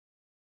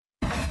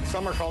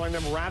Some are calling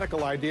them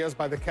radical ideas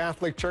by the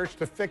Catholic Church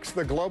to fix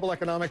the global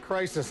economic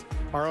crisis.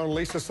 Our own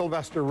Lisa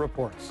Sylvester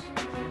reports.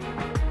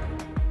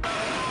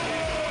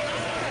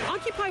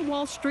 Occupy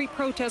Wall Street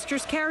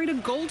protesters carried a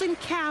golden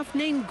calf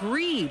named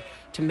Greed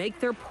to make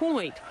their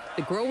point,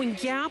 the growing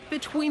gap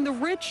between the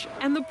rich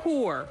and the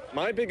poor.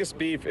 My biggest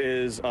beef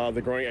is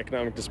the growing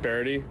economic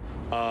disparity.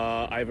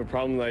 I have a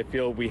problem that I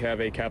feel we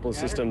have a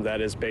capitalist system that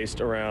is based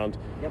around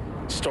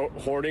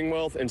hoarding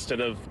wealth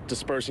instead of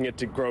dispersing it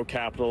to grow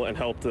capital and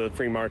help the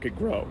free market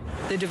grow.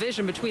 The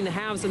division between the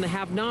haves and the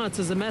have-nots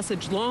is a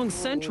message long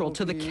central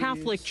to the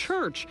Catholic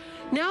Church.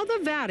 Now the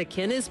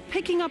Vatican is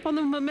picking up on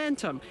the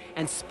momentum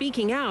and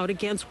speaking out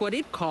against what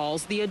it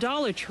calls the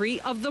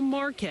idolatry of the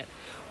market.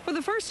 For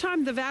the first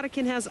time, the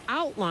Vatican has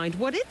outlined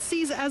what it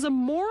sees as a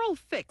moral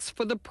fix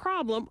for the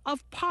problem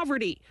of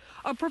poverty,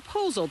 a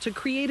proposal to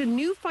create a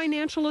new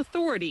financial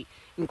authority,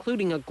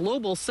 including a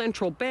global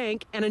central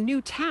bank and a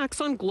new tax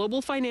on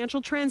global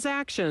financial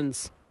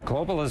transactions.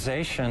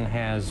 Globalization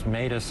has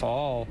made us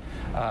all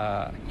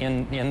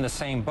in the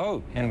same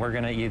boat, and we're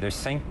going to either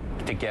sink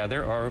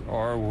together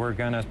or we're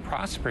going to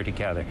prosper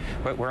together.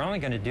 But we're only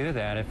going to do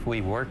that if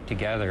we work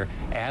together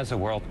as a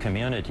world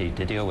community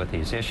to deal with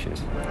these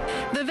issues.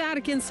 The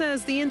Vatican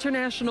says the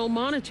International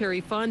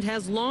Monetary Fund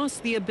has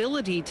lost the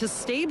ability to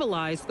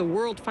stabilize the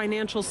world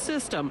financial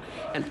system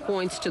and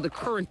points to the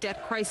current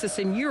debt crisis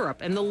in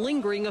Europe and the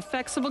lingering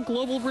effects of a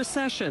global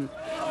recession.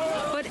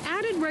 But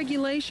added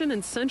regulation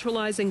and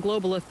centralizing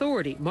global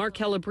authority, Mark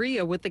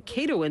Calabria with the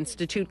CATO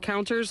Institute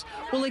counters,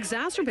 will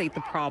exacerbate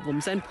the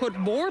problems and put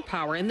more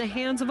power in the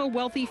hands of a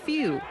wealthy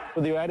few.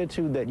 The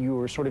attitude that you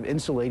are sort of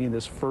insulating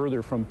this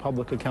further from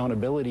public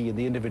accountability in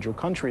the individual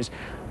countries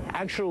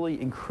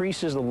actually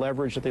increases the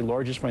leverage that the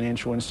largest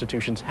financial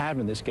institutions have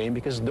in this game,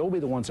 because they'll be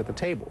the ones at the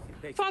table.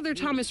 Father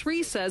Thomas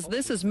Rees says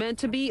this is meant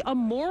to be a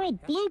moral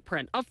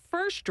blueprint, a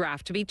first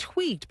draft to be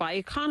tweaked by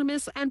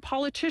economists and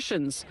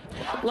politicians.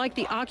 Like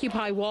the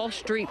Occupy Wall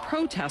Street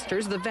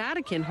protesters, the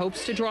Vatican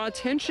hopes to draw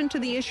attention to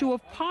the issue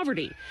of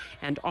poverty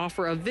and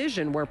offer a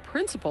vision where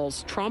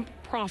principles trump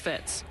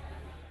profits.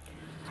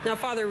 Now,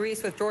 Father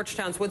Rees with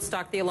Georgetown's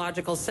Woodstock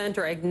Theological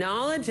Center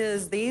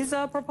acknowledges these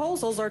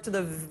proposals are to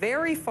the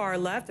very far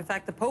left. In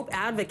fact, the Pope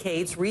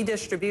advocates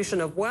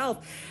redistribution of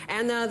wealth,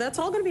 and that's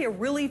all going to be a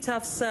really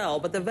tough sell.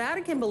 But the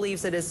Vatican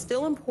believes it is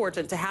still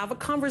important to have a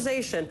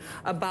conversation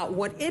about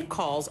what it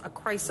calls a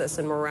crisis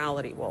in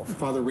morality, Wolf.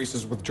 Father Rees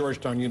is with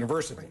Georgetown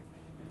University.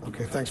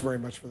 Okay, thanks very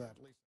much for that.